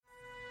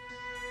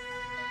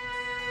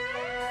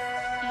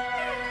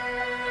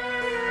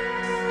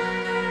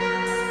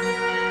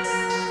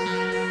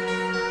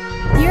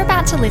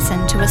about to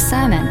listen to a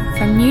sermon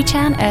from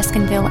Newtown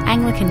Erskineville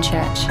Anglican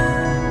Church.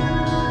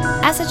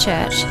 As a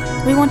church,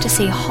 we want to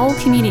see whole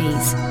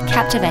communities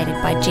captivated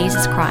by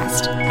Jesus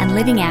Christ and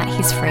living out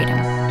his freedom.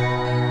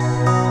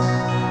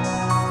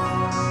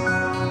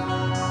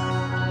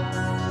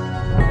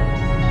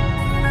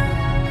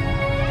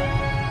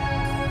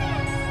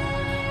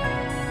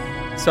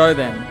 So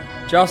then,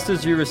 just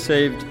as you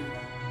received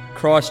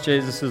Christ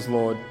Jesus as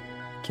Lord,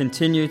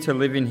 continue to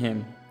live in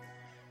him,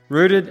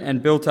 rooted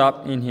and built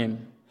up in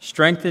him,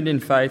 strengthened in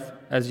faith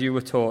as you were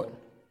taught,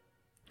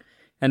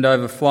 and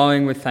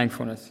overflowing with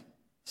thankfulness.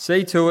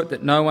 See to it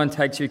that no one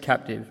takes you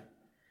captive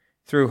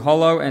through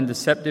hollow and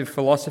deceptive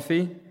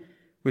philosophy,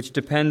 which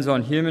depends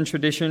on human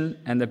tradition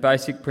and the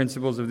basic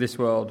principles of this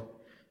world,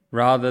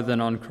 rather than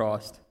on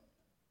Christ.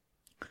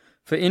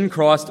 For in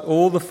Christ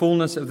all the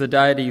fullness of the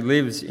deity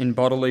lives in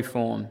bodily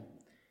form,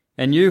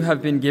 and you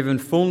have been given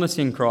fullness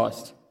in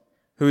Christ,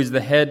 who is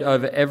the head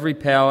over every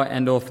power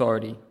and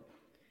authority.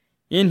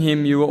 In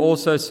him you were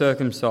also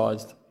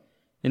circumcised,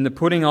 in the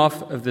putting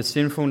off of the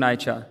sinful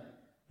nature,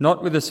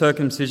 not with the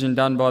circumcision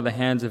done by the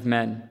hands of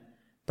men,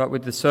 but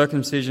with the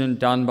circumcision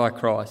done by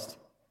Christ,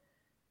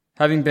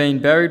 having been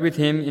buried with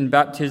him in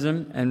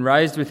baptism and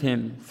raised with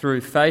him through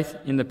faith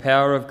in the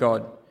power of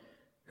God,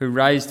 who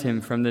raised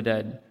him from the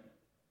dead.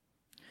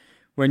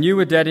 When you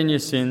were dead in your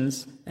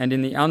sins and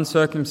in the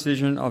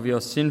uncircumcision of your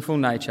sinful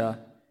nature,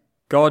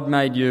 God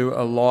made you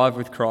alive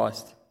with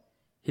Christ.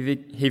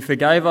 He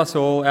forgave us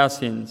all our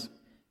sins,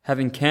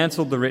 having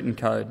cancelled the written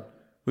code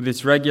with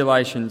its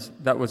regulations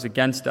that was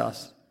against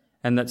us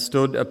and that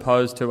stood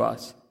opposed to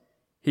us.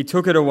 He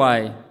took it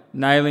away,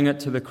 nailing it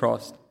to the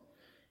cross.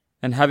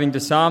 And having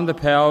disarmed the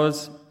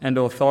powers and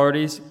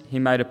authorities, he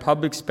made a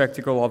public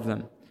spectacle of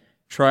them,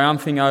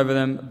 triumphing over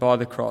them by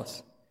the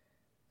cross.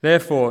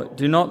 Therefore,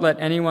 do not let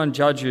anyone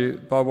judge you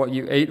by what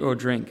you eat or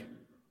drink,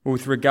 or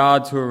with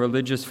regard to a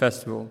religious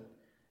festival,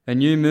 a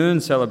new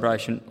moon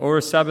celebration, or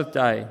a Sabbath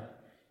day.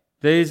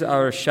 These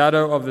are a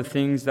shadow of the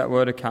things that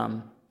were to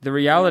come. The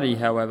reality,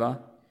 however,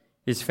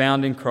 is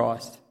found in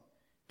Christ.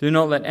 Do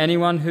not let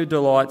anyone who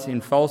delights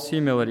in false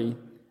humility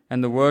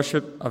and the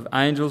worship of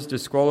angels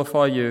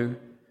disqualify you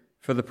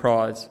for the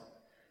prize.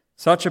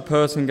 Such a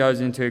person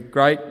goes into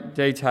great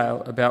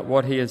detail about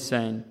what he has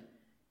seen,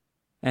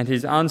 and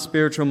his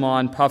unspiritual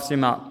mind puffs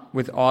him up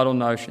with idle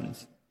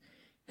notions.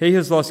 He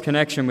has lost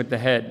connection with the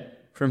head,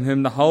 from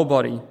whom the whole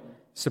body,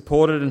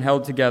 supported and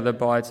held together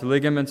by its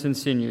ligaments and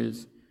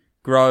sinews,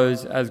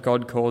 grows as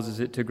God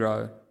causes it to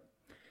grow.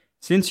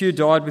 Since you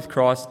died with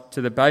Christ to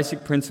the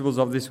basic principles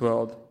of this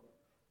world,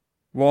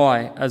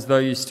 why, as though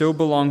you still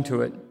belong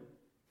to it,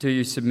 do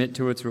you submit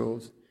to its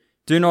rules?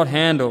 Do not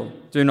handle,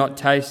 do not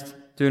taste,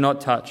 do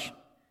not touch.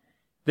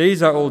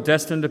 These are all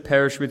destined to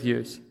perish with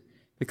use,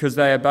 because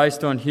they are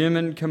based on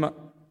human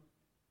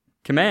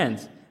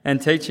commands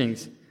and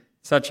teachings,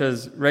 such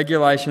as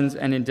regulations,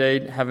 and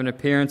indeed have an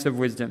appearance of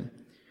wisdom.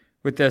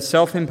 With their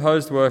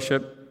self-imposed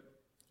worship,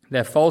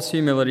 their false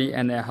humility,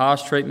 and their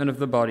harsh treatment of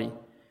the body,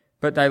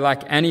 but they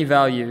lack any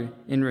value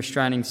in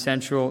restraining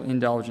sensual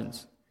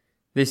indulgence.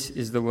 This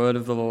is the word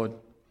of the Lord.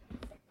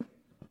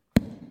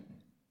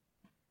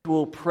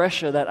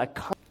 Pressure that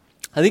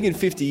I think in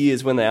 50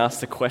 years, when they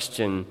asked the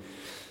question,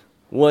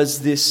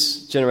 was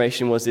this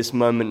generation, was this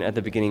moment at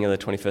the beginning of the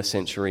 21st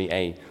century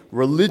a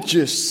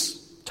religious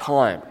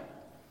time?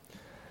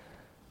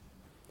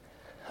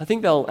 I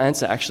think they'll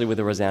answer actually with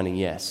a resounding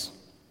yes.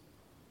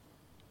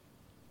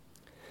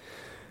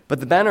 But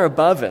the banner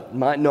above it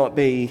might not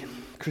be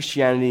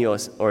Christianity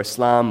or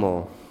Islam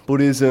or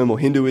Buddhism or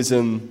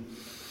Hinduism,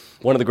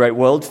 one of the great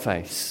world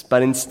faiths,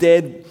 but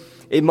instead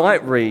it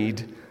might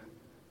read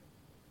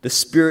the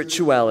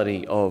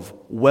spirituality of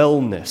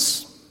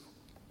wellness.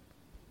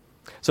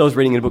 So I was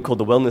reading in a book called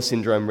The Wellness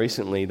Syndrome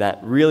recently, that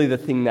really the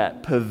thing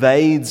that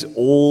pervades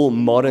all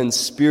modern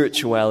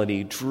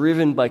spirituality,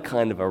 driven by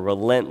kind of a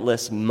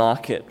relentless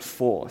market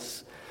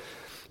force,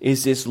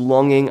 is this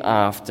longing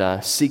after,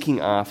 seeking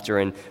after,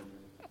 and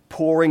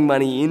pouring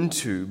money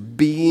into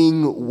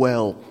being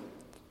well,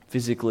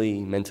 physically,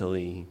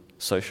 mentally,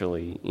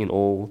 socially, in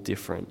all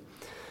different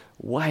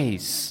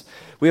ways.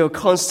 We have a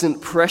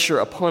constant pressure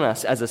upon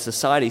us as a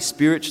society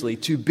spiritually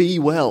to be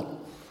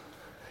well,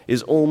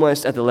 is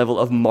almost at the level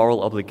of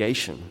moral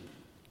obligation.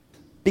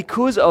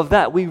 Because of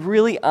that, we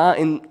really are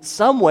in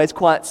some ways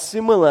quite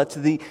similar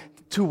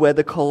to where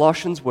the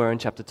Colossians were in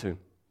chapter 2.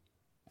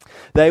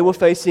 They were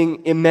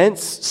facing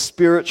immense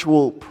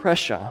spiritual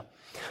pressure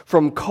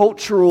from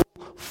cultural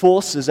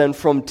forces and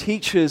from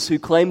teachers who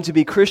claimed to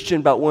be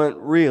Christian but weren't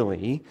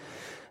really.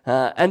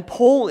 And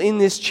Paul in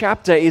this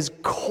chapter is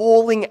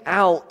calling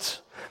out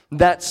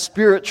that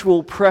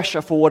spiritual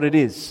pressure for what it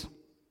is.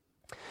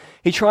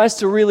 He tries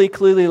to really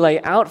clearly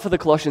lay out for the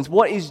Colossians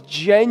what is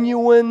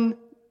genuine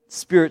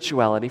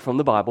spirituality from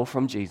the Bible,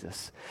 from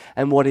Jesus,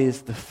 and what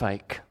is the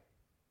fake.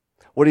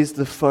 What is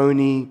the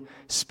phony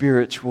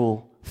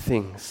spiritual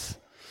things.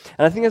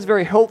 And I think that's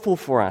very helpful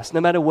for us,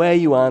 no matter where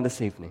you are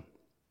this evening.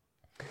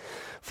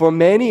 For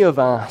many of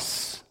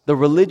us, the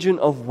religion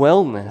of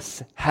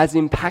wellness has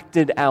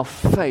impacted our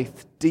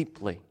faith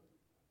deeply.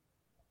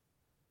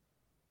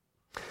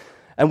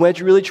 And we're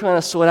really trying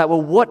to sort out,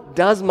 well, what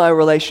does my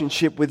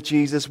relationship with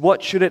Jesus,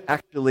 what should it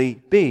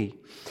actually be?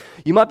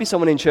 You might be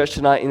someone in church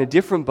tonight in a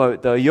different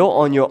boat, though. You're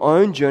on your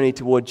own journey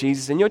toward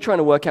Jesus, and you're trying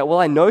to work out, well,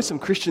 I know some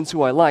Christians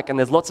who I like, and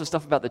there's lots of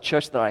stuff about the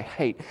church that I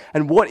hate.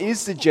 And what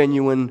is the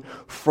genuine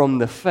from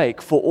the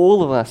fake? For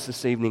all of us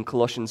this evening,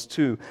 Colossians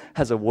 2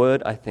 has a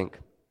word, I think.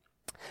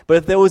 But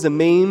if there was a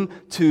meme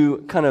to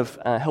kind of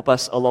help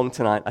us along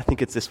tonight, I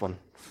think it's this one.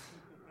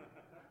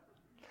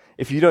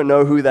 If you don't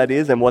know who that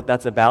is and what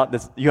that's about,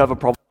 you have a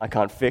problem I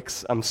can't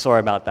fix. I'm sorry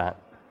about that.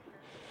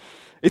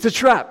 It's a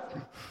trap.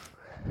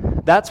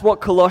 That's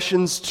what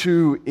Colossians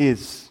 2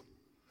 is.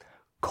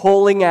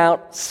 Calling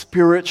out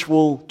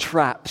spiritual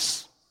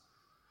traps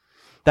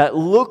that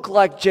look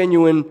like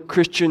genuine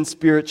Christian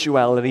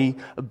spirituality,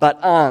 but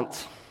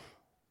aren't.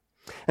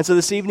 And so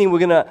this evening we're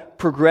going to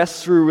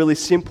progress through really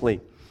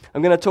simply.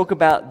 I'm going to talk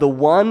about the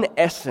one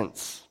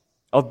essence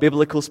of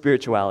biblical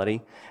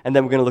spirituality, and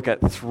then we're going to look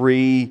at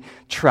 3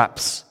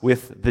 traps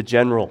with the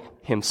general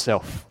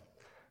himself.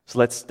 So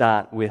let's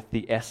start with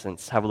the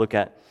essence. Have a look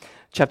at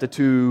chapter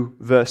 2,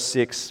 verse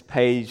 6,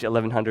 page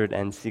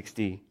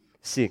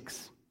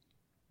 1166.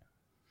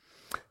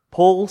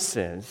 Paul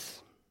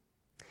says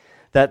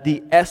that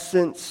the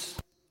essence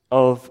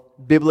of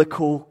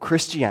biblical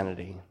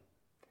Christianity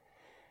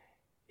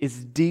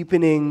is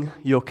deepening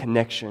your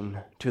connection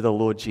to the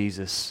Lord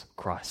Jesus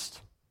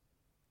Christ.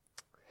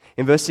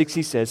 In verse 6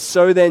 he says,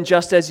 "So then,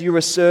 just as you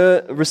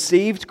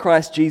received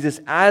Christ Jesus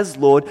as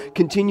Lord,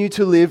 continue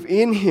to live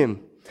in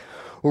Him,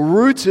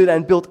 rooted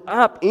and built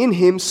up in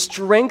Him,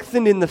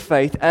 strengthened in the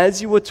faith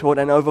as you were taught,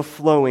 and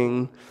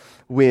overflowing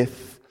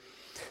with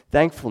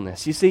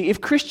thankfulness." You see,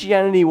 if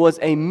Christianity was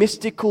a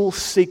mystical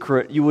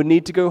secret, you would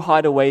need to go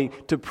hide away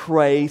to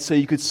pray so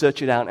you could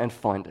search it out and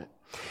find it.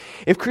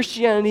 If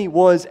Christianity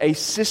was a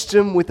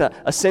system with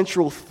a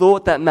central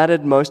thought that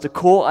mattered most, a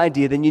core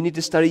idea, then you need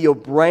to study your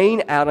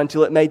brain out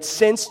until it made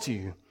sense to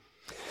you.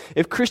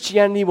 If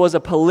Christianity was a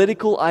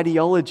political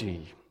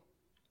ideology,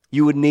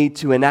 you would need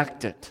to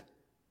enact it.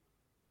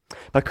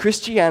 But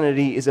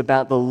Christianity is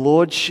about the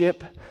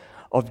lordship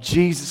of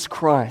Jesus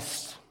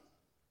Christ.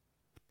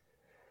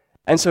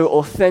 And so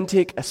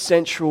authentic,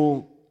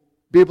 essential,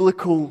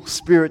 biblical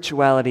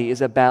spirituality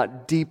is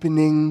about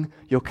deepening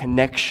your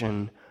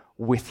connection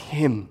with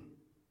Him.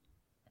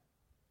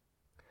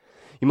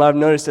 You might have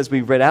noticed as we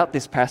read out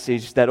this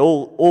passage that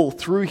all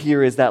through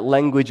here is that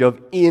language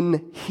of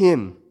in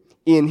Him,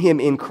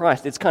 in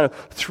Christ. It's kind of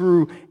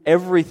through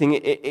everything.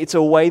 It's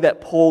a way that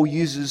Paul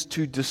uses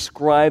to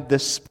describe the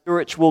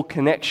spiritual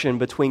connection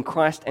between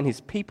Christ and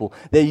His people,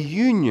 their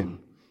union.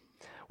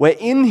 We're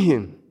in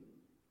Him.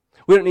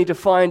 We don't need to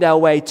find our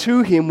way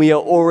to Him. We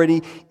are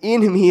already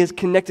in Him. He has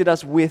connected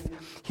us with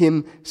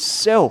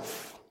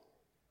Himself.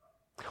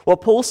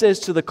 What Paul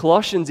says to the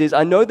Colossians is,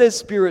 I know there's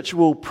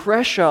spiritual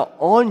pressure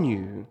on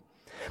you,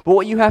 but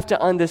what you have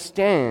to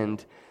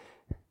understand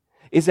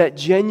is that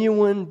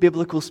genuine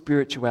biblical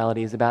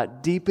spirituality is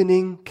about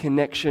deepening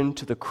connection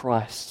to the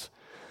Christ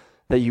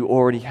that you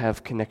already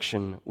have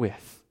connection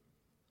with.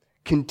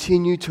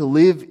 Continue to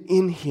live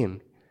in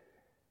Him,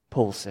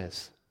 Paul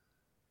says.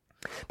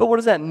 But what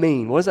does that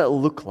mean? What does that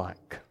look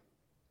like?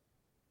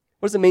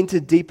 What does it mean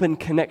to deepen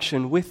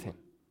connection with Him?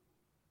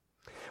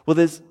 Well,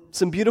 there's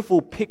some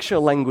beautiful picture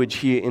language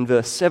here in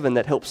verse 7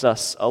 that helps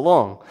us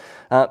along.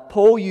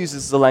 Paul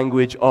uses the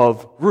language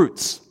of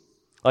roots,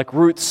 like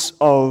roots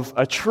of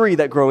a tree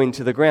that grow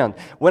into the ground.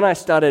 When I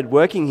started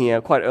working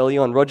here quite early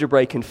on, Roger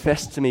Bray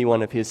confessed to me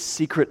one of his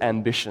secret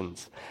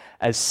ambitions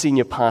as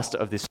senior pastor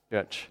of this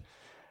church.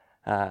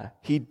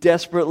 He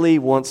desperately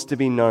wants to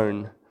be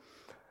known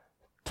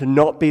to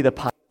not be the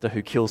pastor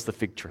who kills the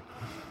fig tree.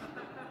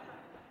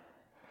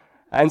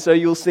 And so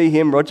you'll see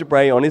him, Roger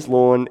Bray, on his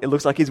lawn. It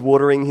looks like he's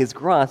watering his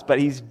grass, but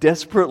he's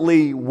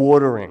desperately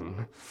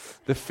watering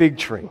the fig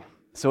tree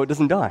so it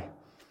doesn't die.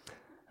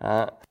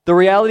 The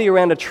reality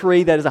around a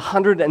tree that is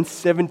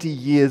 170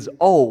 years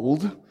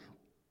old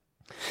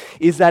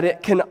is that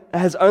it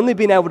has only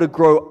been able to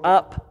grow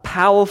up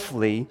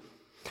powerfully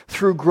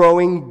through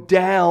growing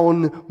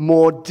down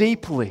more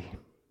deeply.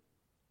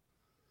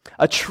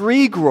 A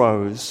tree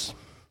grows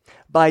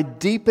by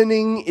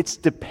deepening its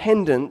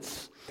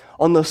dependence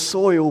on the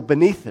soil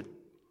beneath it.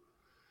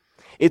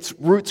 Its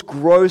roots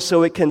grow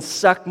so it can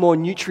suck more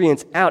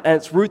nutrients out, and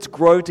its roots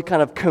grow to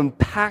kind of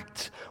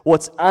compact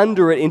what's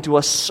under it into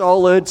a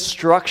solid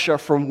structure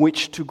from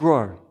which to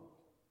grow.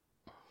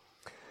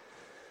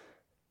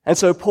 And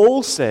so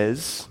Paul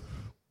says,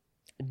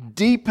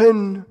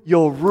 deepen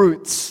your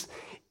roots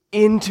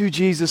into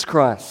Jesus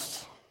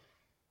Christ.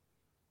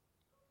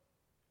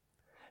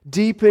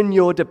 Deepen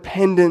your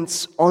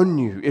dependence on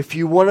you. If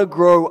you want to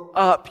grow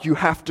up, you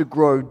have to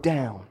grow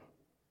down.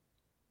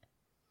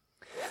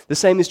 The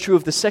same is true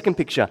of the second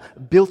picture,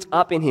 built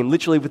up in Him,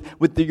 literally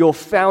with your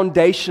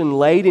foundation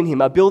laid in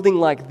Him. A building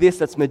like this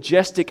that's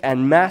majestic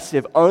and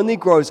massive only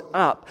grows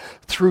up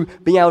through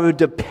being able to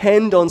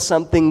depend on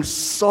something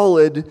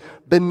solid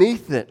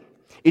beneath it.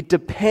 It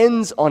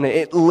depends on it,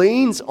 it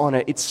leans on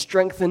it, it's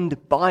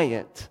strengthened by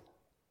it.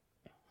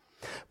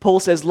 Paul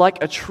says,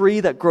 like a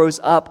tree that grows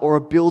up or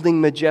a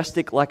building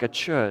majestic like a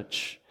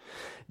church,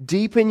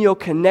 deepen your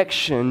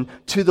connection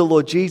to the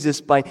Lord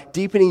Jesus by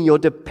deepening your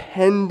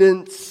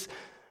dependence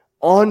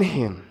on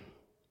Him.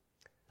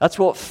 That's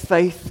what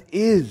faith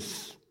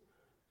is.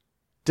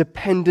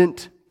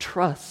 Dependent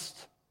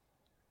trust.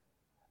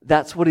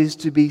 That's what is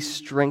to be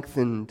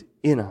strengthened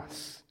in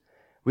us.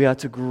 We are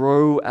to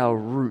grow our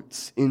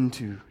roots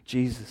into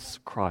Jesus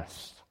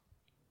Christ.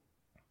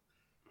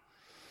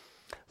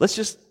 Let's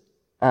just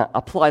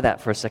apply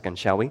that for a second,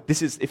 shall we?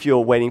 This is, if you're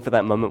waiting for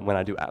that moment when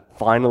I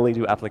finally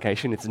do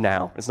application, it's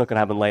now. It's not going to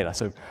happen later.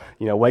 So,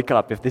 wake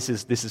up if this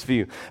is for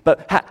you.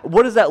 But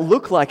what does that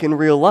look like in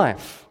real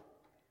life?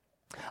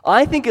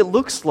 I think it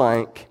looks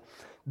like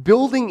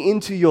building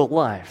into your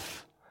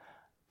life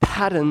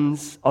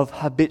patterns of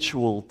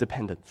habitual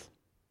dependence.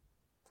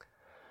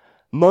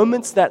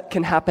 Moments that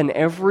can happen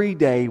every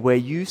day where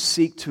you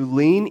seek to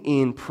lean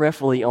in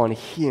prayerfully on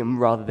Him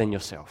rather than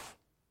yourself.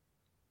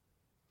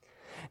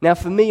 Now,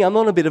 for me, I'm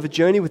on a bit of a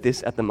journey with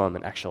this at the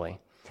moment, actually.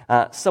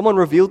 Someone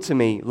revealed to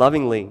me,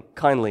 lovingly,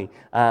 kindly,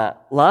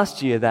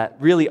 last year that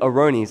really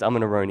Aroney's, I'm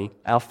an Aroney,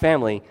 our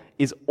family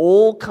is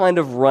all kind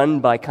of run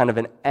by kind of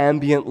an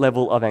ambient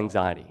level of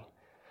anxiety.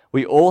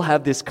 We all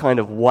have this kind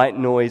of white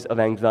noise of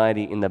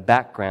anxiety in the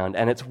background,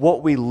 and it's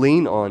what we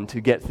lean on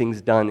to get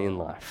things done in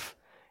life.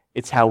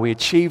 It's how we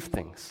achieve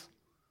things.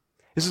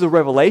 This is a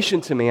revelation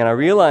to me, and I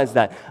realize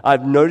that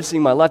I'm noticing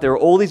in my life there are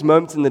all these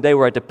moments in the day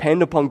where I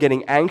depend upon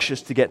getting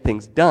anxious to get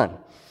things done.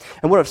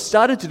 And what I've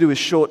started to do is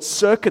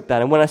short-circuit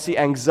that, and when I see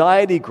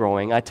anxiety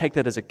growing, I take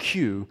that as a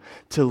cue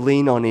to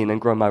lean on in and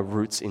grow my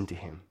roots into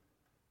Him.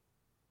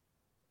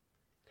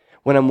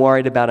 When I'm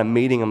worried about a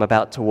meeting I'm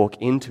about to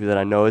walk into that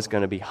I know is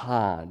going to be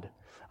hard,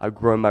 I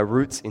grow my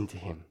roots into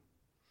Him.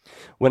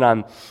 When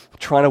I'm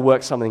trying to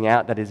work something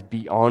out that is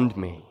beyond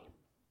me,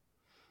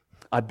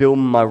 I build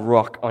my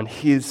rock on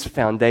His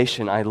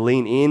foundation. I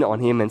lean in on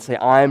Him and say,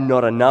 I am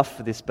not enough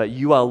for this, but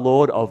You are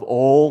Lord of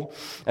all,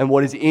 and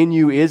what is in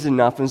You is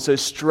enough, and so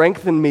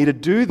strengthen me to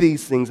do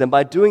these things. And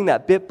by doing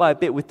that bit by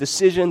bit with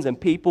decisions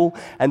and people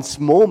and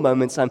small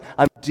moments, I'm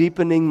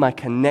deepening my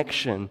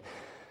connection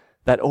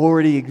that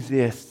already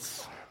exists.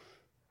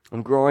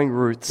 I'm growing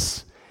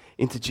roots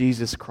into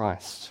Jesus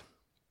Christ.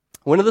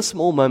 One of the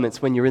small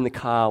moments when you're in the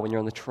car, when you're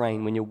on the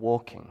train, when you're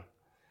walking,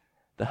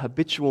 the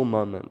habitual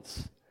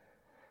moments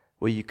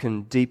where you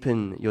can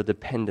deepen your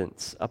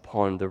dependence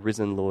upon the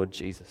risen Lord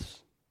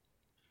Jesus.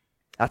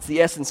 That's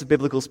the essence of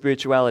biblical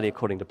spirituality,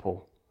 according to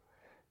Paul.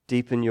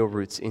 Deepen your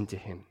roots into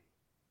Him.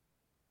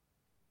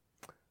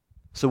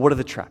 So what are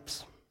the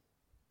traps?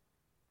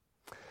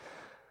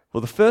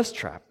 Well, the first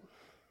trap,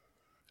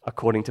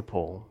 according to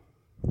Paul,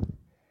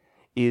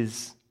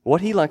 is what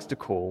he likes to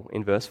call,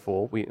 in verse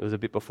 4, it was a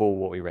bit before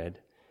what we read,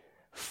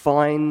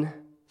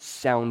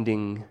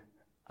 fine-sounding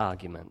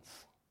arguments.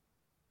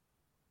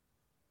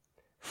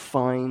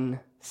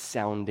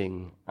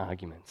 Fine-sounding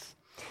arguments.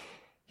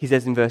 He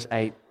says in verse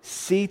 8,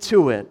 see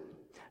to it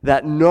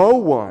that no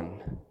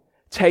one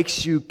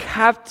takes you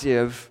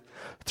captive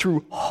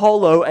through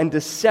hollow and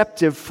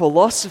deceptive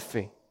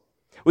philosophy,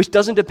 which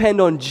doesn't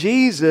depend on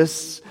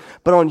Jesus,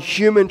 but on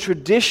human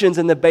traditions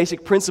and the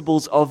basic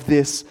principles of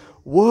this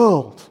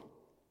world.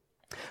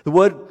 The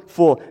word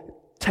for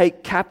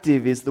take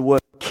captive is the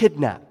word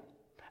kidnap.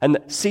 And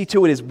see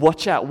to it is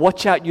watch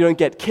out you don't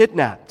get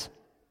kidnapped.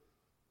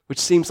 Which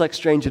seems like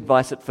strange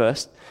advice at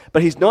first,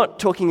 but he's not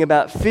talking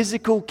about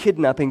physical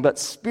kidnapping, but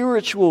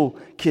spiritual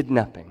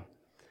kidnapping.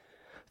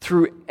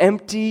 Through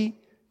empty,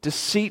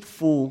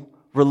 deceitful,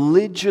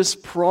 religious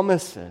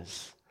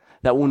promises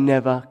that will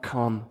never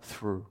come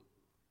through.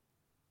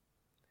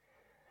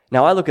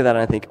 Now I look at that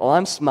and I think,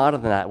 I'm smarter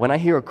than that. When I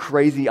hear a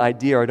crazy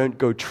idea, I don't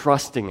go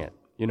trusting it,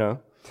 When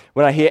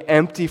I hear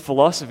empty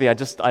philosophy, I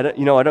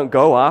don't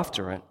go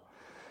after it.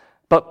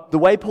 But the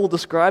way Paul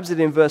describes it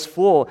in verse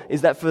 4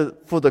 is that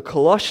for the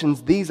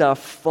Colossians, these are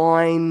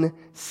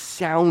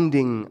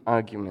fine-sounding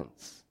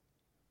arguments.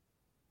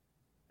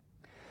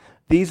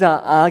 These are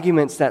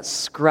arguments that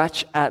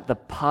scratch at the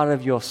part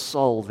of your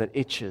soul that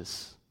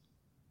itches.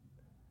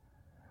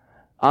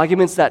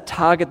 Arguments that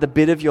target the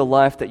bit of your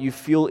life that you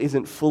feel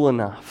isn't full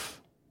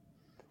enough.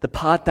 The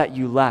part that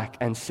you lack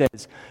and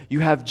says,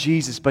 you have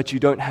Jesus, but you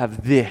don't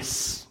have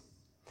this.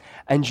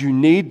 And you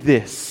need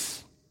this.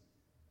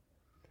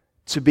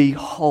 To be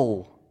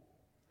whole,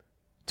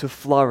 to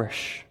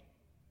flourish.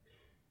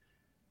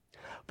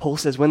 Paul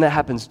says when that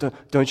happens,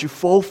 don't you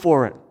fall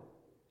for it.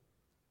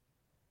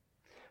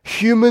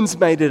 Humans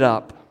made it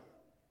up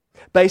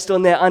based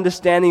on their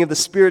understanding of the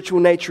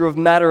spiritual nature of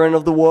matter and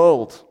of the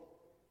world.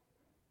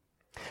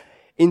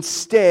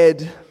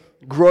 Instead,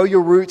 grow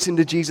your roots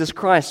into Jesus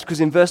Christ, because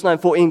in verse 9,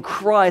 for in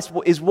Christ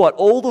is what?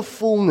 All the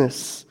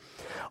fullness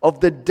of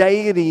the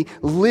deity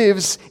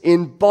lives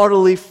in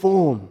bodily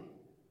form.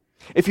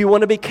 If you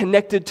want to be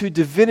connected to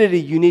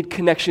divinity, you need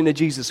connection to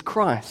Jesus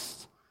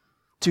Christ,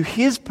 to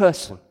His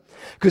person,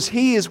 because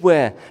He is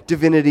where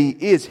divinity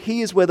is.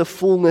 He is where the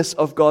fullness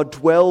of God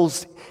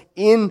dwells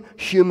in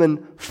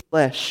human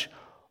flesh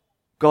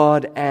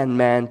God and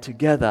man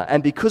together.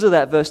 And because of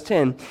that, verse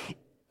 10,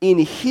 in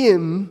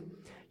him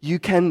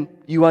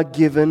you are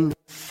given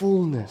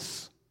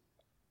fullness.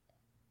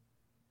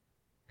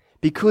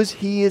 Because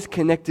he is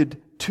connected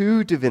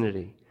to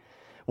divinity,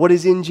 what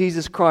is in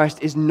Jesus Christ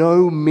is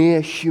no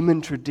mere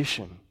human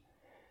tradition.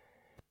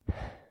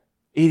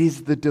 It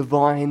is the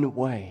divine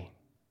way.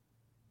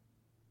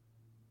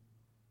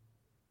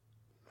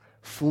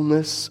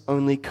 Fullness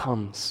only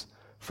comes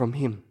from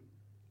him.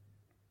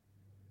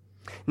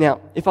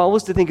 Now, if I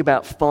was to think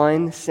about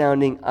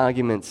fine-sounding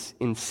arguments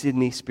in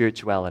Sydney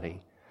spirituality,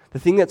 the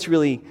thing that's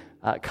really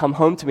come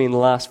home to me in the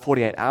last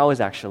 48 hours,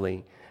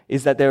 actually,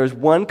 is that there is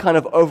one kind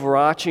of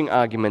overarching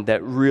argument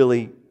that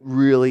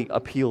really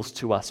appeals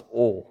to us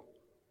all.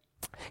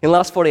 In the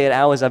last 48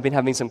 hours, I've been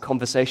having some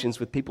conversations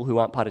with people who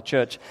aren't part of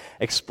church,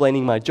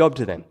 explaining my job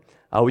to them,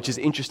 which is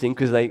interesting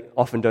because they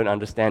often don't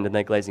understand and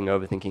they're glazing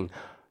over thinking,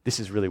 this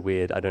is really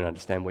weird, I don't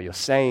understand what you're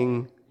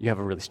saying, you have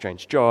a really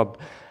strange job.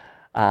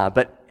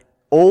 But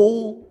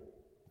all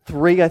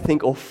three, I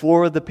think, or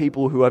four of the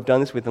people who I've done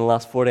this with in the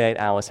last 48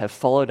 hours have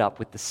followed up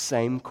with the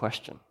same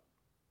question.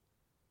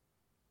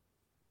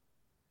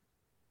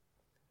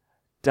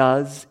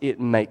 Does it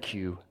make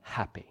you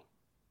happy?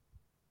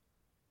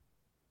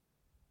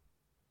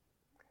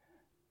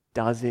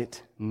 Does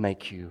it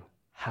make you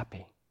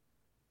happy?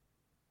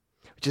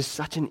 Which is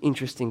such an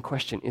interesting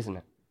question, isn't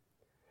it?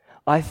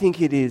 I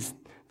think it is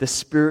the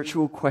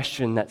spiritual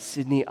question that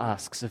Sydney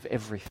asks of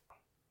everything.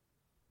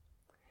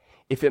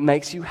 If it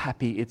makes you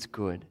happy, it's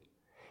good.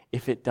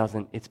 If it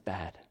doesn't, it's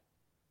bad.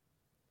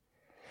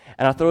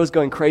 And I thought I was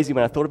going crazy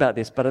when I thought about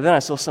this, but then I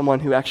saw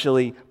someone who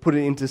actually put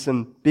it into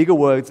some bigger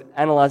words,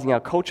 analyzing our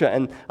culture,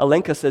 and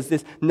Alenka says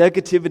this: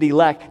 negativity,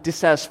 lack,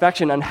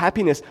 dissatisfaction,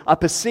 unhappiness are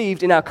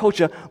perceived in our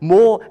culture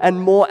more and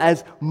more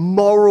as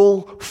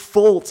moral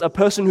faults. A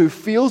person who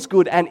feels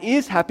good and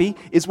is happy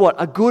is what?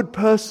 A good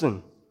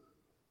person.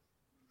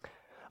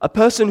 A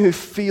person who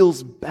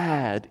feels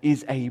bad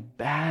is a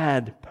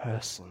bad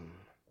person.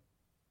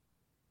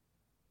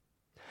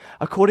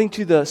 According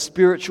to the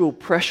spiritual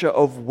pressure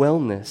of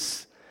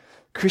wellness,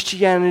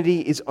 Christianity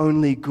is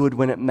only good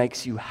when it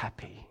makes you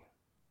happy.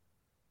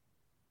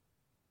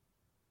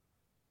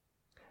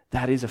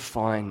 That is a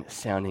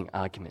fine-sounding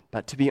argument.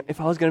 But if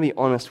I was going to be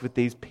honest with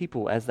these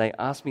people as they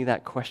ask me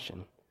that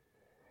question,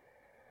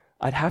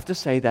 I'd have to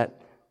say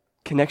that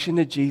connection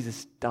to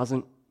Jesus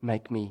doesn't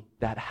make me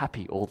that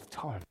happy all the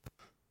time.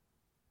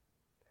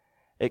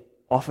 It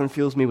often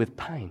fills me with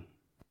pain.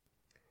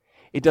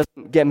 It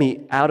doesn't get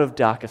me out of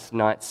darkest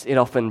nights. It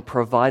often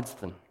provides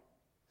them.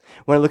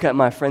 When I look at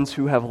my friends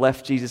who have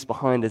left Jesus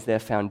behind as their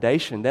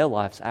foundation, their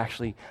lives are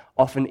actually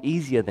often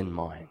easier than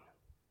mine.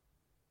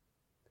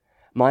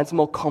 Mine's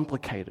more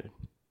complicated.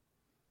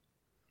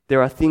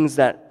 There are things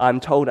that I'm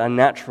told are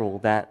natural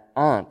that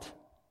aren't.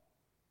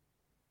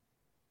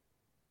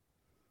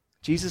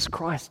 Jesus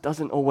Christ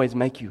doesn't always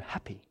make you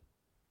happy.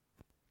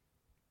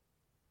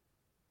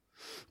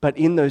 But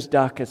in those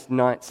darkest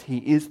nights, he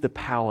is the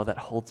power that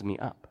holds me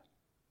up.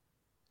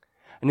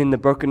 And in the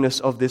brokenness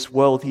of this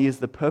world, he is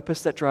the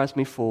purpose that drives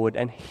me forward,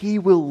 and he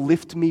will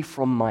lift me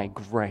from my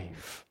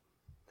grave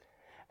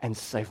and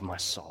save my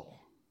soul.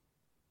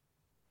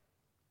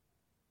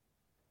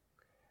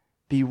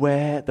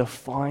 Beware the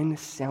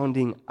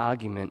fine-sounding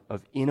argument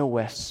of inner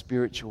West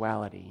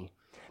spirituality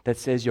that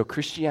says your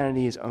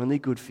Christianity is only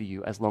good for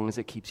you as long as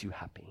it keeps you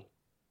happy.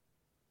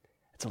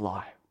 It's a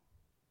lie.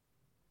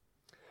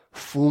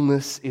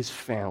 Fullness is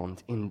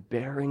found in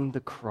bearing the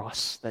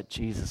cross that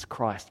Jesus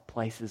Christ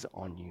places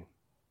on you.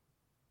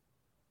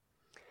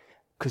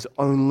 Because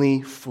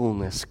only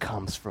fullness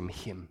comes from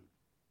him.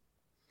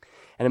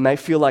 And it may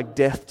feel like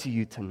death to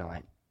you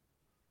tonight,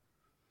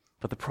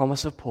 but the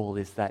promise of Paul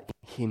is that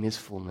in him is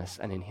fullness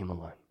and in him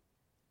alone.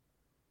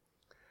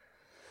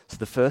 So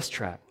the first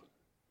trap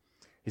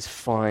is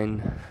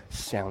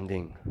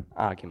fine-sounding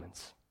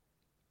arguments.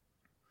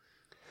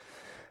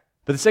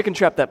 But the second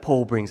trap that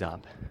Paul brings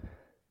up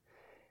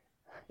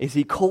is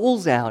he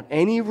calls out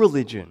any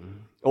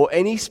religion or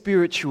any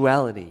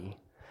spirituality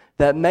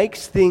that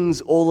makes things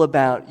all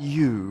about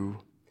you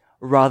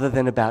rather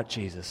than about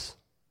Jesus.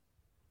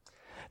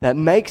 That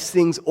makes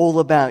things all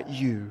about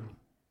you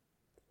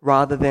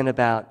rather than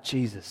about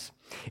Jesus.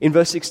 In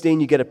verse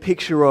 16, you get a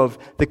picture of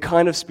the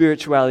kind of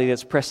spirituality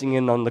that's pressing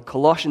in on the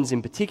Colossians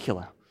in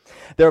particular.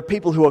 There are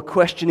people who are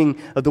questioning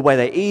the way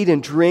they eat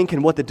and drink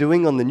and what they're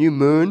doing on the new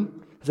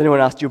moon. Has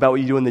anyone asked you about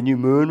what you do on the new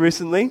moon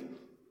recently?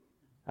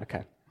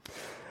 Okay.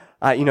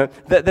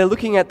 They're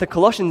looking at the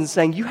Colossians and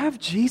saying, you have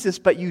Jesus,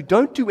 but you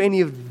don't do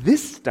any of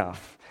this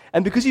stuff.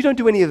 And because you don't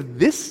do any of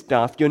this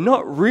stuff, you're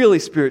not really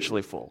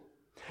spiritually full.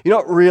 You're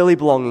not really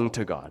belonging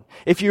to God.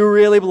 If you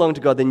really belong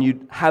to God, then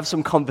you'd have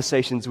some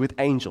conversations with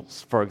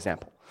angels, for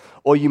example.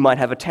 Or you might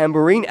have a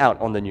tambourine out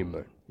on the new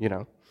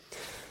moon,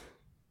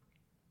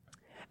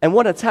 And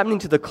what's happening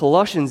to the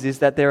Colossians is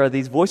that there are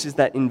these voices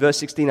that in verse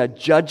 16 are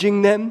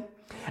judging them,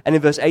 and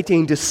in verse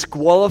 18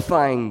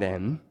 disqualifying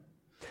them,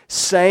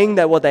 saying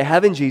that what they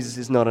have in Jesus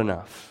is not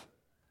enough.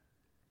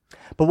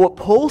 But what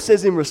Paul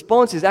says in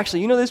response is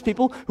actually, you know those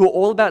people who are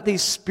all about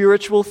these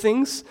spiritual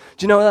things?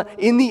 Do you know that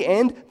in the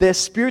end, their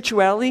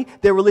spirituality,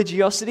 their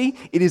religiosity,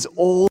 it is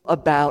all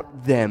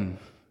about them.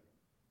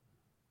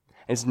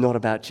 And it's not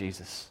about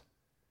Jesus.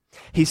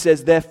 He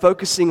says they're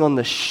focusing on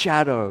the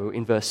shadow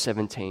in verse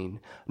 17,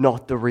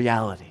 not the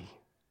reality.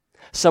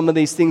 Some of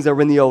these things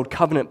are in the Old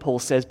Covenant, Paul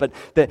says, but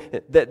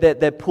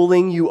they're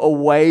pulling you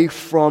away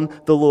from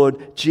the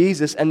Lord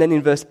Jesus. And then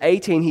in verse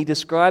 18, he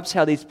describes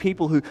how these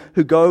people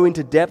who go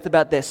into depth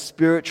about their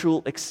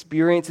spiritual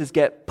experiences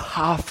get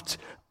puffed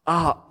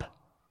up,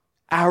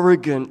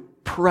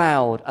 arrogant,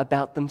 proud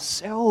about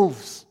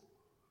themselves.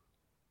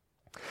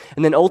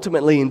 And then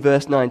ultimately in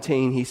verse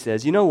 19, he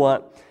says, you know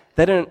what?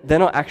 They're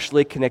not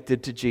actually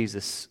connected to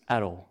Jesus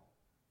at all.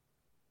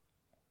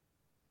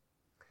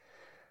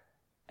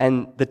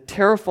 And the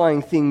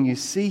terrifying thing you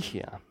see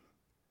here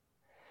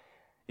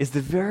is the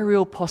very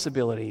real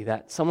possibility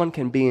that someone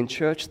can be in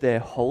church their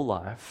whole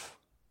life,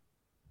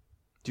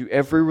 do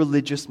every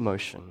religious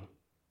motion,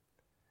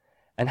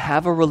 and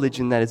have a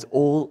religion that is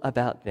all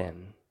about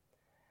them,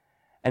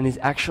 and is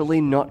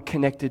actually not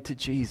connected to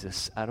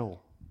Jesus at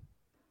all.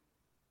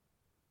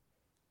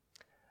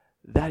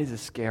 That is a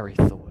scary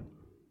thought.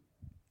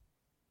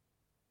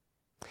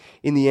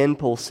 In the end,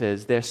 Paul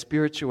says, their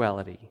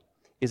spirituality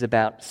is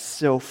about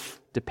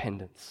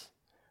self-dependence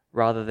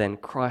rather than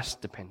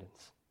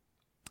Christ-dependence.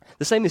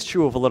 The same is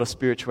true of a lot of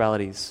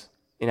spiritualities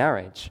in our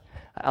age.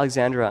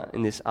 Alexandra,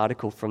 in this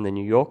article from The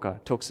New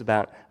Yorker, talks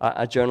about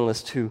a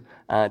journalist who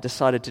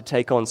decided to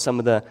take on some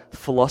of the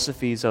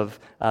philosophies of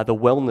the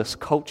wellness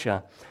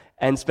culture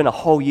and spent a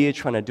whole year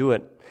trying to do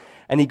it.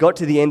 And he got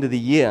to the end of the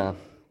year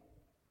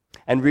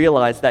and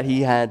realized that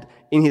he had,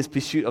 in his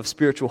pursuit of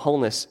spiritual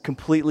wholeness,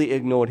 completely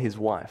ignored his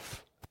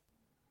wife,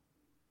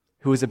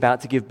 who was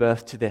about to give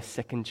birth to their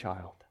second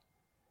child,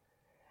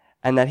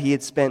 and that he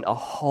had spent a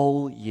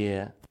whole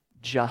year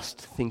just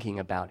thinking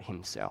about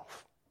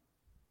himself.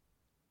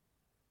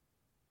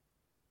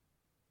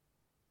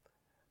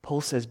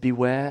 Paul says,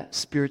 beware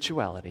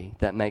spirituality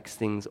that makes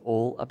things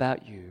all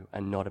about you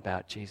and not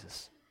about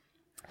Jesus.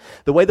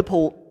 The way that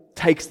Paul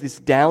takes this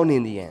down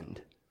in the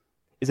end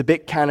is a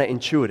bit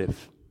counterintuitive.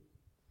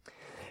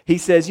 He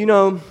says, you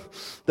know,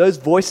 those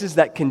voices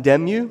that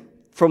condemn you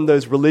from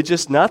those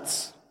religious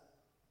nuts,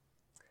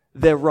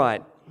 they're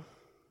right.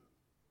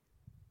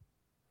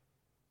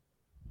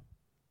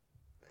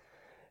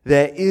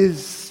 There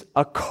is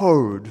a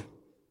code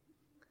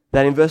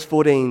that in verse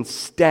 14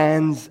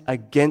 stands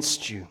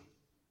against you,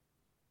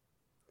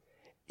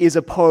 is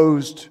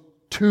opposed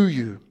to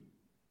you.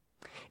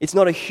 It's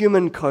not a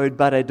human code,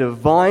 but a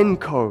divine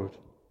code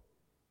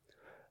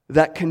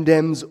that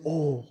condemns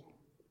all.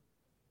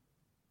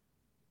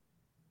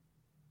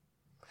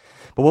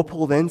 But what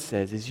Paul then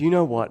says is, you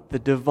know what? The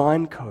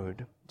divine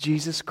code,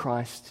 Jesus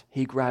Christ,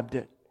 he grabbed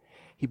it,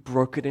 he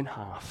broke it in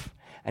half,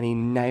 and he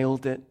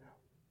nailed it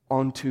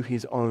onto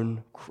his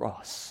own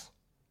cross,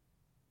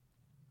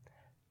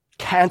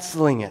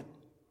 canceling it,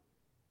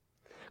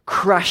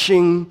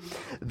 crushing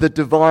the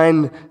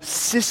divine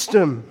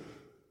system,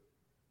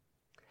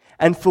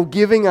 and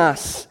forgiving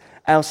us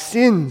our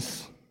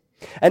sins.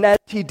 And as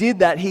he did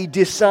that, he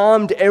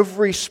disarmed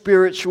every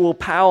spiritual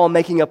power,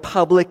 making a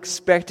public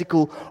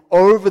spectacle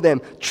over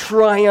them,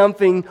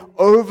 triumphing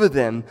over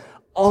them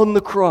on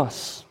the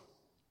cross.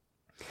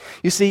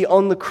 You see,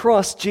 on the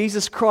cross,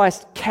 Jesus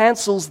Christ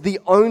cancels the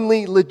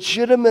only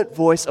legitimate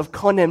voice of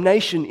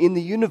condemnation in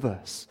the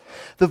universe,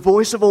 the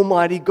voice of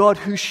Almighty God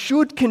who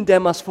should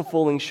condemn us for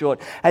falling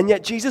short. And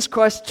yet Jesus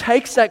Christ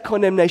takes that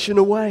condemnation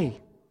away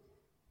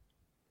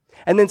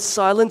and then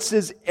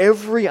silences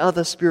every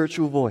other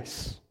spiritual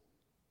voice,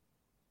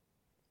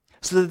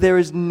 so that there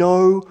is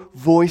no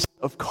voice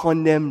of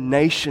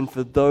condemnation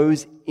for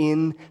those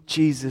in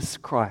Jesus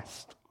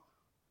Christ.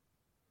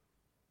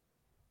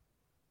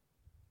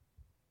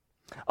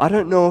 I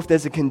don't know if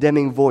there's a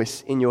condemning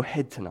voice in your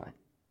head tonight.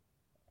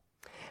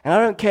 And I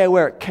don't care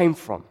where it came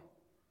from.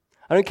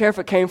 I don't care if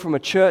it came from a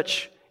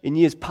church in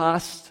years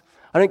past.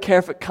 I don't care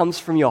if it comes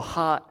from your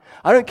heart.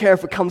 I don't care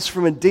if it comes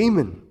from a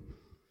demon.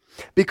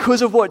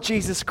 Because of what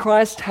Jesus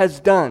Christ has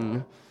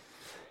done,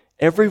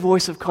 every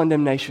voice of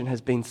condemnation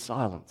has been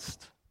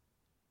silenced.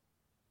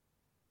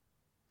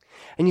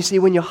 And you see,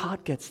 when your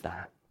heart gets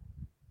that,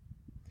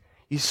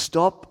 you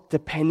stop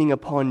depending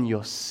upon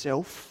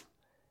yourself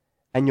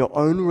and your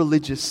own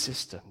religious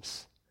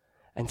systems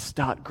and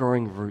start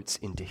growing roots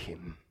into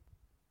Him.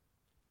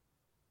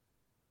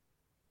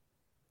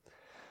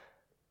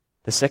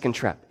 The second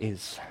trap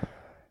is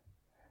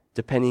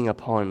depending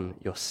upon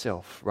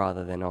yourself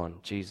rather than on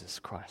Jesus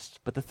Christ.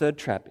 But the third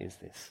trap is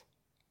this: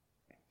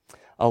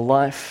 a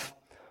life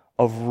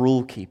of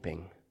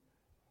rule-keeping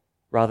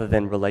rather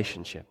than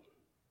relationship.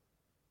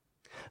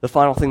 The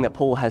final thing that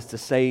Paul has to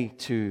say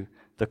to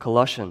the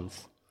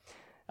Colossians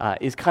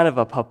is kind of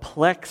a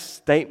perplexed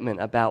statement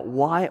about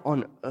why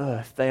on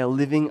earth they are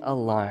living a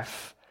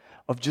life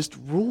of just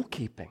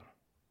rule-keeping.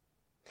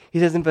 He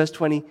says in verse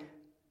 20,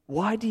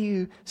 Why do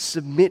you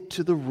submit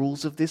to the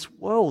rules of this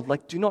world?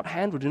 Like, do not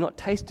handle, do not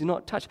taste, do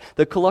not touch.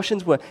 The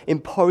Colossians were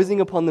imposing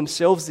upon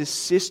themselves this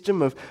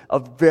system of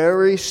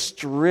very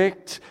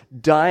strict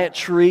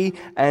dietary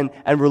and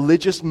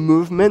religious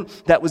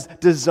movement that was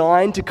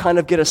designed to kind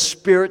of get a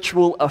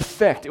spiritual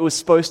effect. It was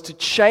supposed to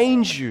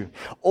change you,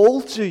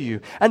 alter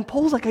you. And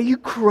Paul's like, are you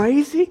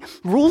crazy?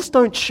 Rules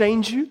don't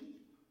change you.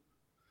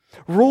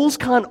 Rules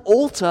can't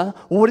alter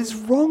what is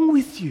wrong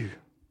with you.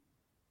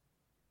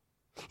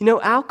 You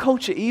know, our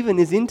culture even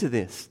is into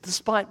this.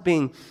 Despite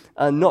being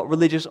not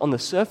religious on the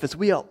surface,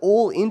 we are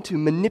all into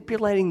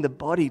manipulating the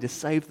body to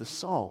save the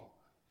soul.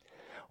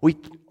 We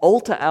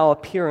alter our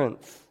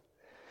appearance.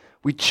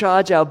 We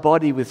charge our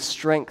body with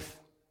strength.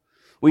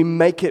 We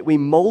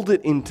mold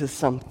it into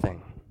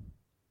something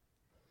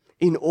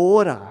in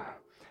order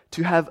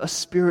to have a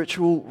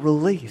spiritual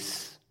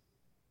release.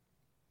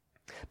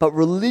 But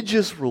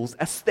religious rules,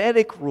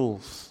 aesthetic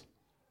rules,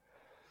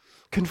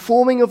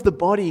 conforming of the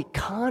body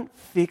can't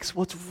fix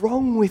what's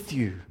wrong with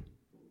you,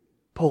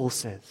 Paul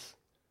says.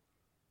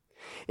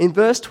 In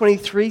verse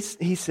 23,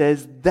 he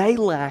says, they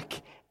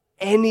lack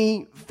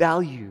any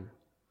value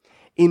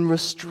in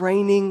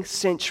restraining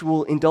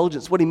sensual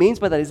indulgence. What he means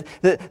by that is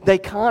that they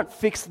can't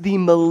fix the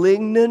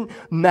malignant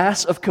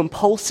mass of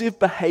compulsive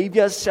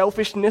behavior,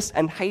 selfishness,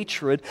 and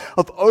hatred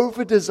of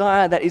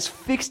over-desire that is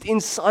fixed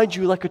inside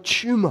you like a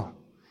tumor.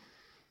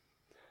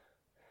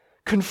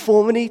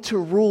 Conformity to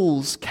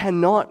rules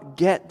cannot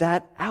get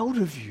that out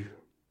of you.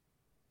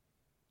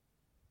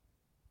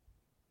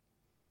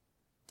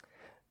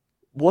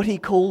 What he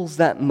calls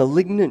that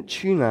malignant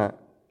tumor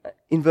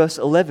in verse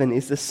 11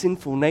 is the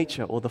sinful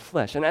nature or the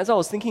flesh. And as I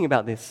was thinking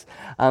about this,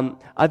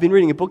 I've been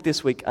reading a book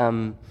this week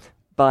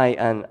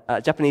by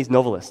a Japanese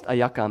novelist,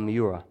 Ayaka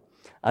Miura.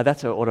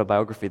 That's her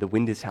autobiography, The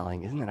Wind is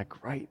Howling. Isn't that a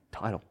great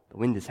title? The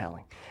Wind is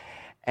Howling.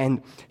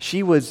 And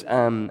she was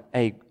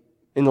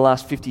in the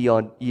last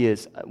 50-odd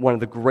years, one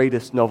of the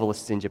greatest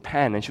novelists in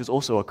Japan, and she was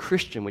also a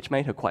Christian, which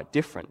made her quite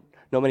different.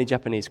 Not many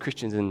Japanese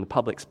Christians in the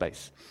public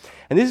space.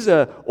 And this is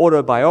an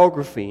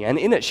autobiography, and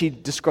in it she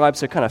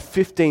describes her kind of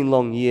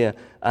 15-long-year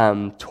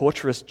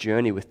torturous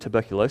journey with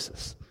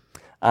tuberculosis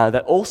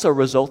that also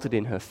resulted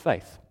in her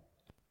faith.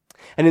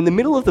 And in the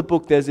middle of the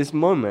book, there's this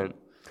moment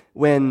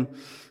when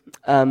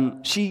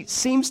she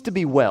seems to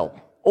be well.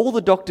 All the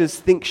doctors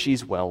think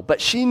she's well,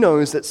 but she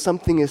knows that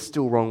something is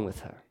still wrong with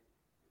her.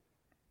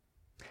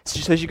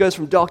 So she goes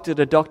from doctor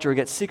to doctor and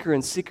gets sicker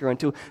and sicker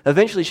until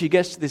eventually she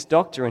gets to this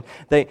doctor and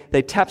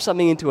they tap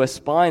something into her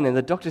spine and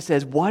the doctor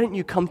says, why didn't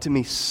you come to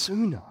me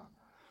sooner?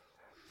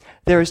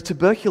 There is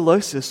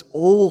tuberculosis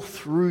all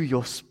through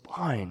your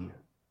spine.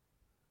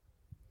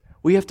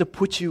 We have to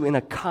put you in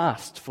a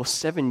cast for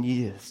 7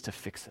 years to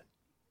fix it.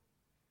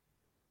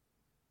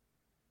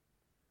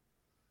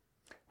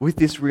 With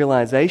this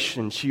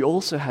realization, she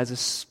also has a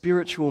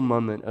spiritual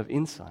moment of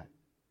insight.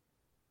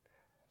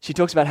 She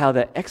talks about how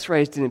the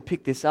x-rays didn't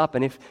pick this up,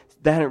 and if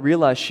they hadn't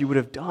realized, she would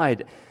have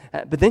died.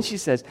 But then she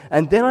says,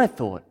 and then I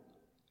thought,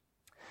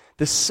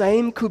 the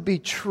same could be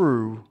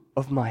true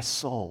of my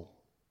soul.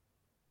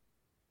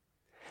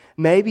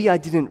 Maybe I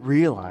didn't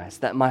realize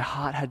that my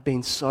heart had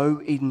been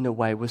so eaten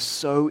away, was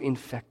so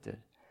infected,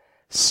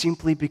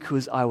 simply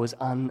because I was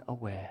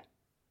unaware.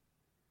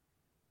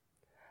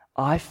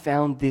 I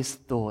found this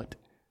thought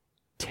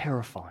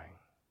terrifying.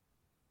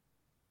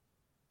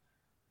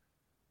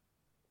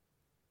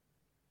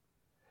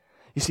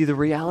 You see, the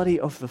reality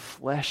of the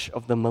flesh,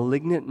 of the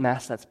malignant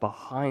mass that's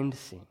behind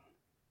sin,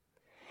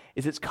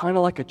 is it's kind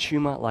of like a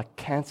tumor, like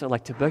cancer,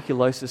 like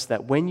tuberculosis,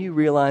 that when you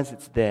realize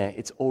it's there,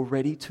 it's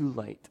already too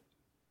late.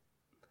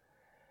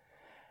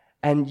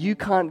 And you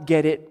can't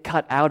get it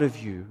cut out of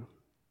you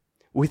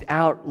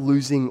without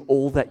losing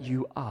all that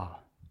you are.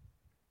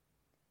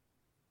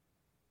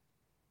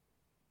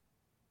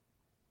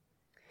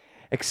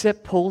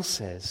 Except Paul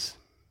says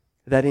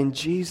that in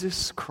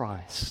Jesus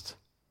Christ,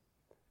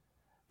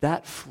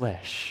 that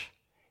flesh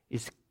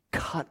is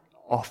cut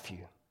off you.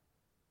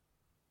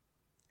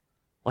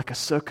 Like a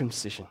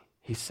circumcision,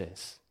 he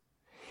says.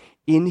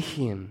 In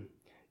him,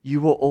 you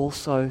were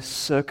also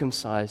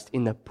circumcised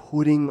in the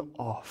putting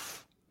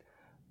off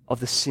of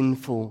the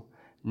sinful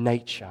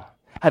nature,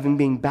 having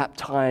been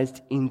baptized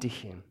into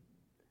him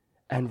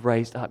and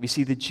raised up. You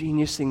see, the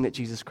genius thing that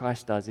Jesus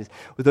Christ does is,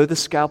 although the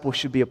scalpel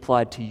should be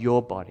applied to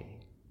your body,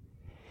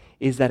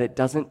 is that it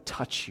doesn't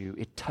touch you,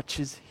 it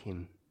touches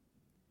him.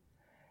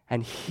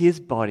 And his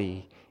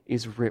body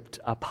is ripped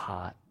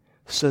apart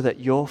so that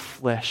your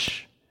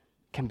flesh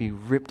can be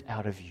ripped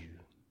out of you.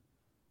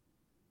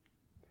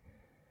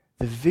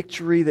 The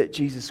victory that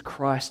Jesus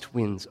Christ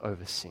wins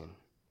over sin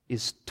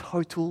is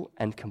total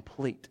and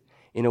complete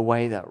in a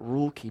way that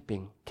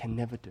rule-keeping can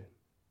never do.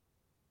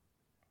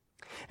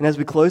 And as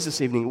we close this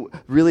evening,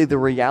 really the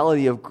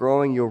reality of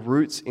growing your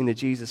roots into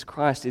Jesus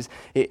Christ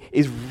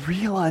is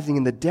realizing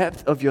in the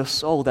depth of your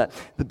soul that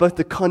both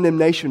the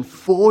condemnation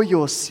for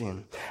your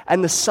sin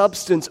and the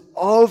substance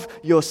of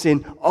your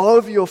sin,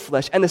 of your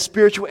flesh, and the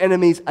spiritual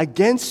enemies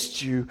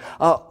against you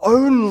are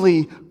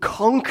only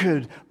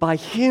conquered by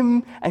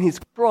him and his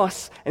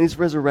cross and his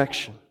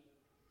resurrection.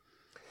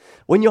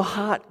 When your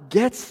heart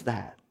gets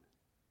that,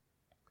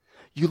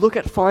 you look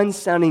at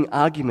fine-sounding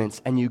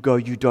arguments and you go,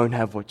 you don't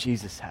have what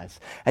Jesus has.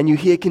 And you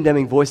hear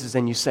condemning voices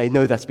and you say,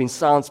 no, that's been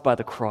silenced by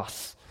the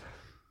cross.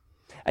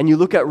 And you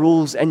look at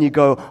rules and you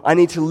go, I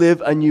need to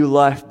live a new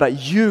life, but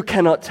you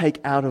cannot take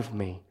out of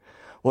me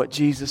what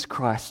Jesus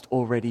Christ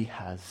already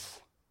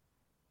has.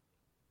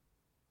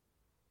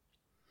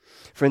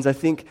 Friends, I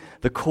think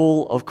the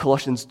call of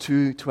Colossians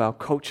 2 to our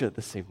culture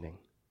this evening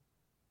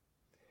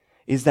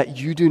is that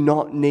you do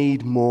not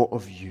need more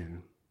of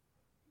you.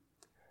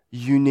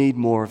 You need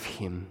more of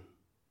Him.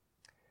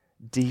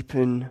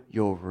 Deepen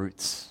your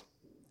roots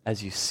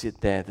as you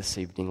sit there this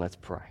evening. Let's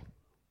pray.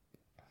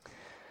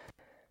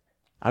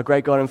 Our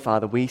great God and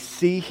Father, we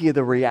see here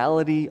the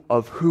reality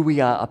of who we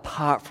are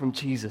apart from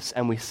Jesus,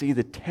 and we see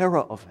the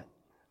terror of it.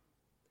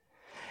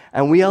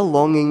 And we are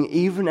longing,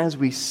 even as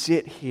we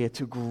sit here,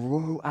 to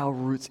grow our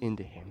roots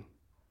into Him,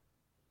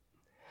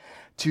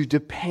 to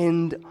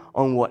depend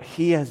on what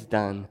He has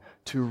done,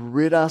 to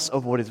rid us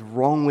of what is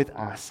wrong with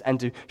us, and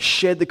to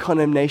shed the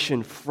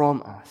condemnation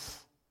from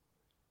us.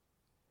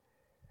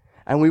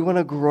 And we want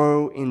to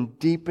grow in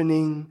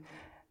deepening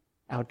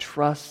our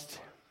trust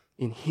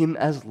in Him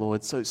as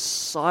Lord. So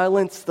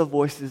silence the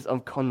voices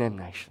of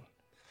condemnation.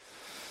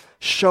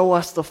 Show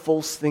us the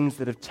false things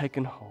that have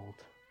taken hold.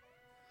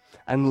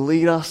 And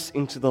lead us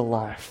into the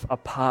life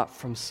apart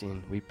from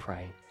sin, we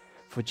pray,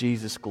 for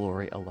Jesus'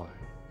 glory alone.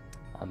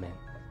 Amen.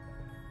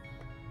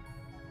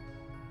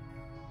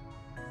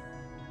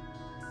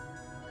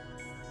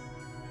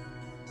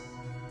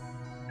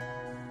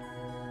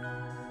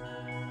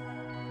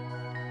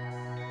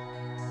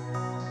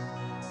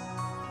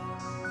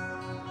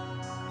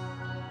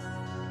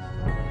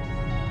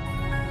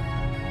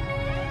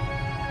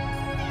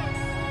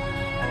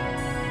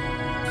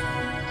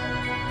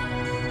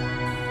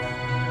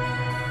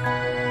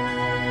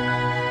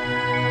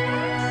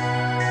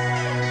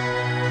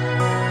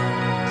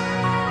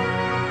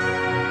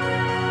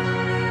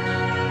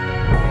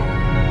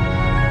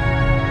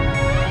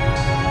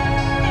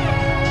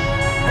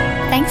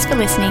 Thanks for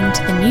listening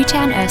to the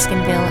Newtown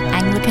Erskineville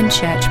Anglican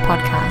Church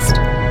podcast.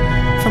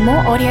 For more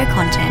audio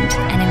content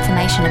and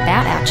information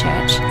about our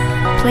church,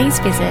 please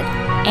visit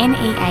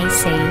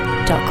neac.com.au.